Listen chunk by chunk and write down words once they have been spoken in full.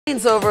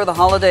Over the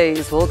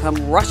holidays will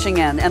come rushing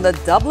in, and the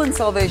Dublin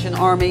Salvation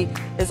Army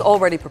is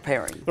already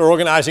preparing. They're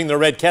organizing the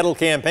Red Kettle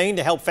Campaign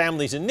to help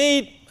families in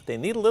need, but they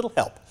need a little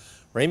help.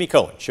 Ramey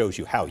Cohen shows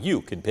you how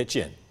you can pitch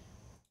in.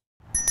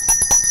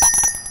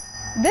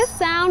 This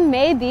sound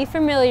may be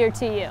familiar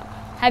to you.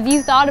 Have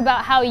you thought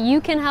about how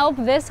you can help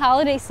this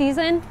holiday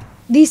season?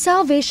 The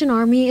Salvation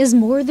Army is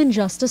more than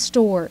just a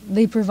store.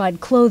 They provide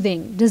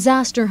clothing,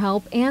 disaster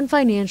help, and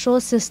financial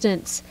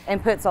assistance.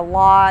 And puts a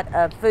lot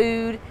of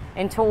food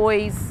and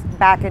toys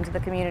back into the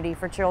community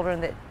for children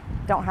that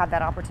don't have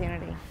that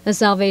opportunity. The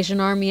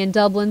Salvation Army in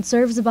Dublin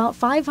serves about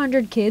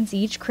 500 kids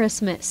each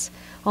Christmas.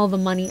 All the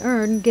money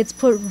earned gets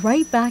put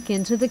right back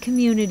into the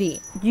community.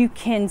 You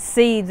can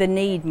see the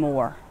need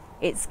more.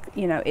 It's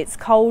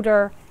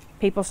colder.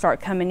 People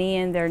start coming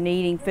in, they're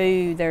needing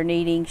food, they're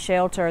needing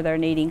shelter, they're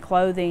needing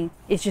clothing.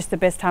 It's just the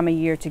best time of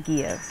year to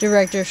give.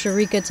 Director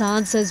Sharika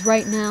Todd says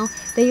right now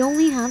they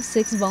only have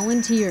 6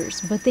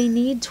 volunteers, but they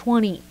need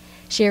 20.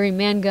 Sherry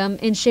Mangum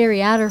and Sherry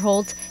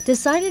Adderholt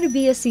decided to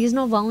be a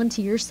seasonal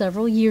volunteer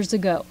several years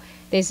ago.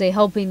 They say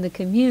helping the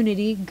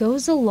community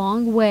goes a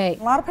long way.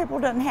 A lot of people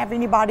don't have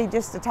anybody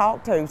just to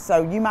talk to,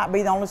 so you might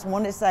be the only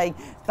one that say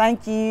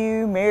thank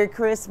you, Merry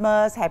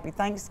Christmas, Happy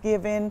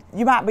Thanksgiving.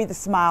 You might be the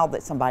smile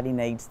that somebody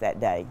needs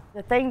that day.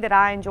 The thing that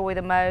I enjoy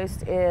the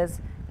most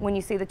is when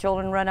you see the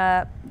children run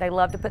up. They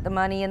love to put the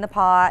money in the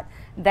pot.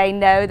 They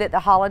know that the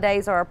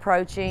holidays are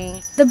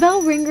approaching. The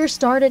bell ringers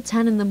start at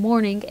 10 in the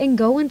morning and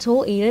go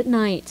until 8 at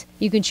night.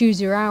 You can choose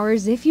your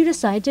hours if you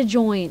decide to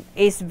join.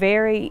 It's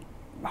very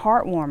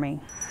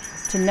heartwarming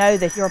to know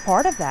that you're a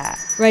part of that.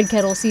 Red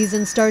Kettle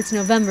season starts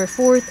November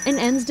 4th and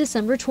ends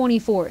December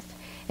 24th.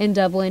 In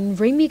Dublin,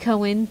 Ramey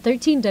Cohen,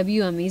 13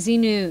 WMEZ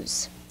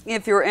News.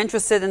 If you're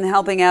interested in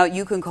helping out,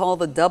 you can call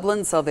the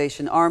Dublin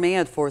Salvation Army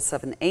at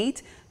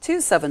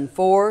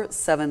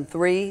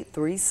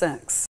 478-274-7336.